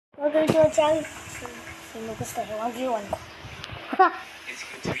welcome to our channel. Sino gusto? 1v1 ko.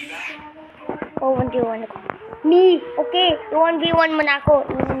 Oh, 1v1 ko. Me! Okay, 1v1 mo na ako.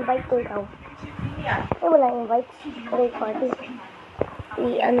 I-invite ko ikaw. Eh, wala invite. Great party.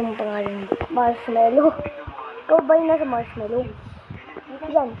 Anong pangalan? Marshmallow. Ikaw ba yung nasa marshmallow?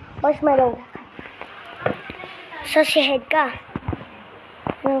 Yan, marshmallow. Sausage ka.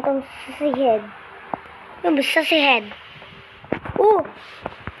 Yan kang sausage. Yung ba sausage? Oh!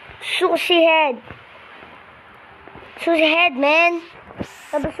 Sushi head. Sushi head, man.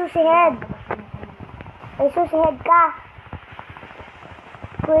 Sabi sushi head. Ay, sushi head ka.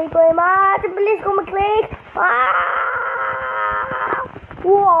 Kuy, mat. Bilis ko mag-click. Ah!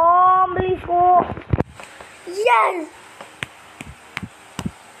 Wow, bilis ko. Yes!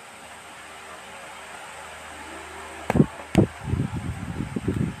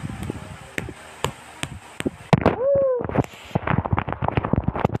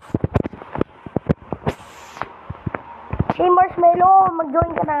 Si Marshmallow, mag-join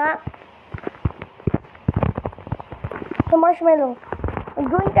ka na nga. Si Marshmallow,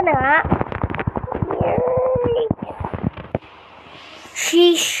 mag-join ka na nga.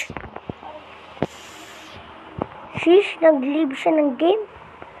 Sheesh. Sheesh, nag-leave siya ng game.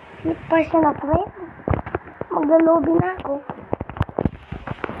 Hindi pa siya na friend. Mag-lobby na ako.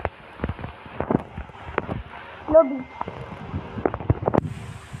 Lobby.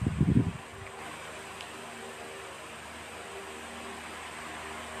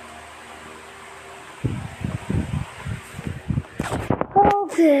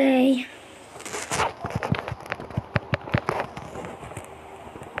 Okay.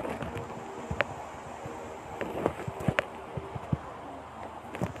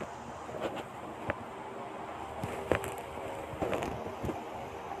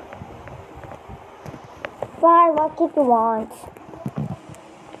 Fine, what kid you want?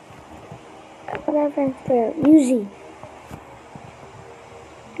 Whatever, fair. Easy.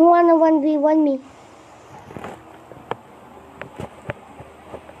 You wanna 1v1 me?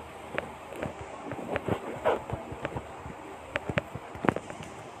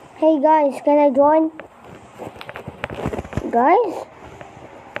 Hey guys, can I join? Guys?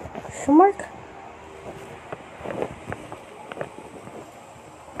 Smart.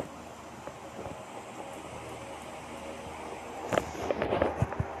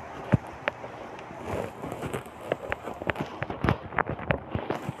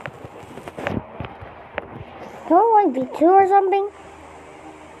 Don't want B2 or something?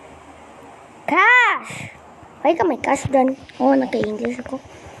 Cash! Why ka may cash dyan? Oh, naka-English ako.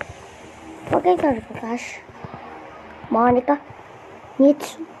 Okay, ka cash. Monica.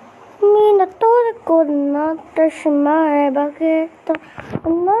 Mitsu. Minatori ko na tashimae bakit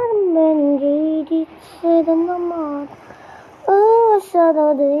naman jiditsu naman. Oh,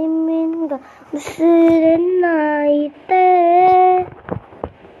 sada de min ga musurenaite.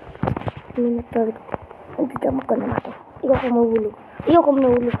 Minatori ko. Ang gagama ko naman ito. Ikaw ko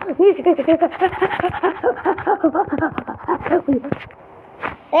mahulog.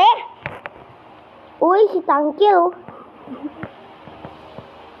 Eh! Uy, si Tangkil.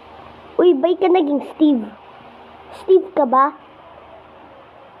 Uy, bay ka naging Steve. Steve ka ba?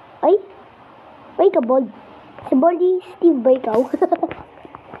 Ay? Bay ka, Bold. Si Boldy, Steve ba ikaw?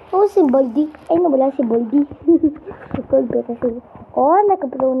 Oo, si Boldy. Ay, nawala si Boldy. Oh,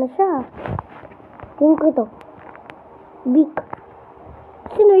 nagka-pro na siya. Tingin ko ito. Vic.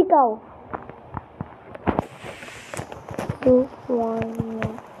 Sino ikaw? 2,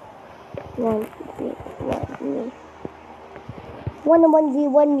 1, 1,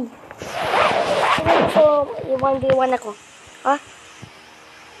 1v1 me. So, 1v1 ako. Ha?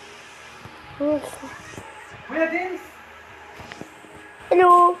 Kuya Dins!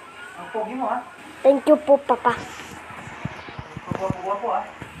 Hello! Ang pogi mo, ha? Thank you po, Papa. Pagwapo, ha?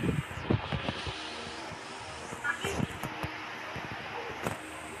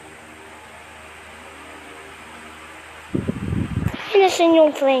 Nasaan yung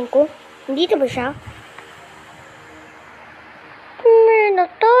friend ko? Dito ba siya?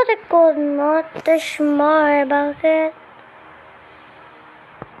 Minatori ko na tashimae bakit?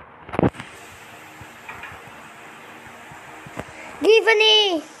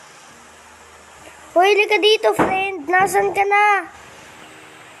 Giovanni! Huwili ka dito, friend. Nasaan ka na?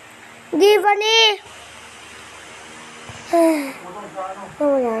 Giovanni!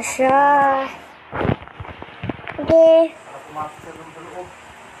 Wala siya. Okay. Pumasok siya doon sa loob.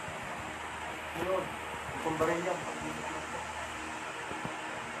 Yun. Kung ba rin yan.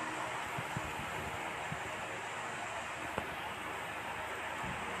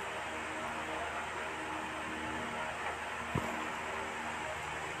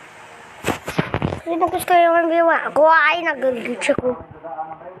 Sino gusto yung 1v1? Ako ay nag-glitch ako.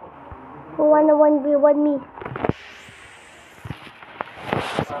 Who wanna 1v1 me?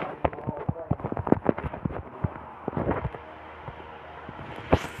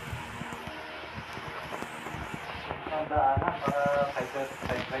 Daanan para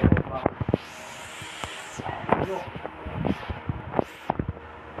kay mga.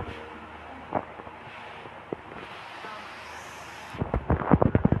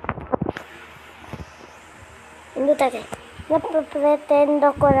 Hindi tayo. Napapretend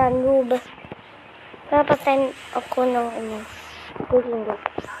ako ng noob. Napapretend ako ng cooking book.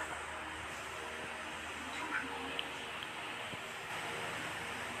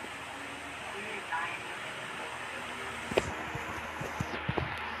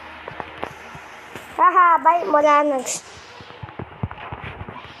 Haha, bait wala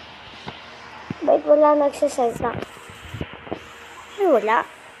nagsasalta. Ay, wala.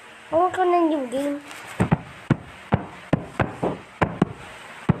 Huwag ko na yung game.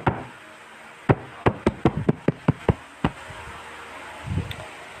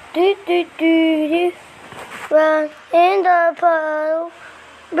 Run in the puddle,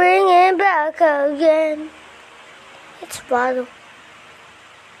 bring it back again. It's bottle.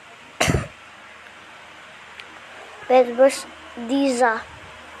 Bedwars, Diza.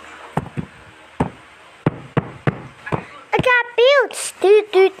 I got builds.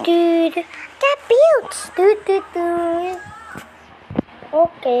 Got builds.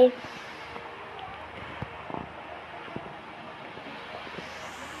 Okay.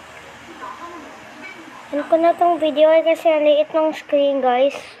 Ano ko na tong video ay kasi ang liit ng screen,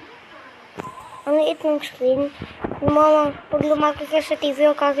 guys. Ang liit ng screen. Pag lumaki ka sa TV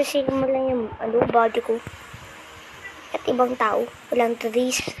o kakasino mo lang yung body ko. At ibang tao. Walang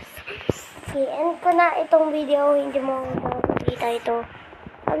trees. Okay, end ko na itong video. Hindi mo makikita ito.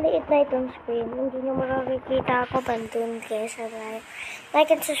 Ang liit na itong screen. Hindi nyo makikita ako bandun. Kaya sa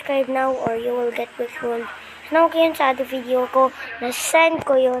like and subscribe now or you will get rickrolled. Sinaw ko yun sa other video ko. Na-send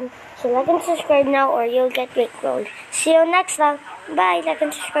ko yun. So like and subscribe now or you'll get rickrolled. See you next time. Bye. Like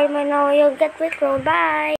and subscribe now or you'll get rickrolled. Bye.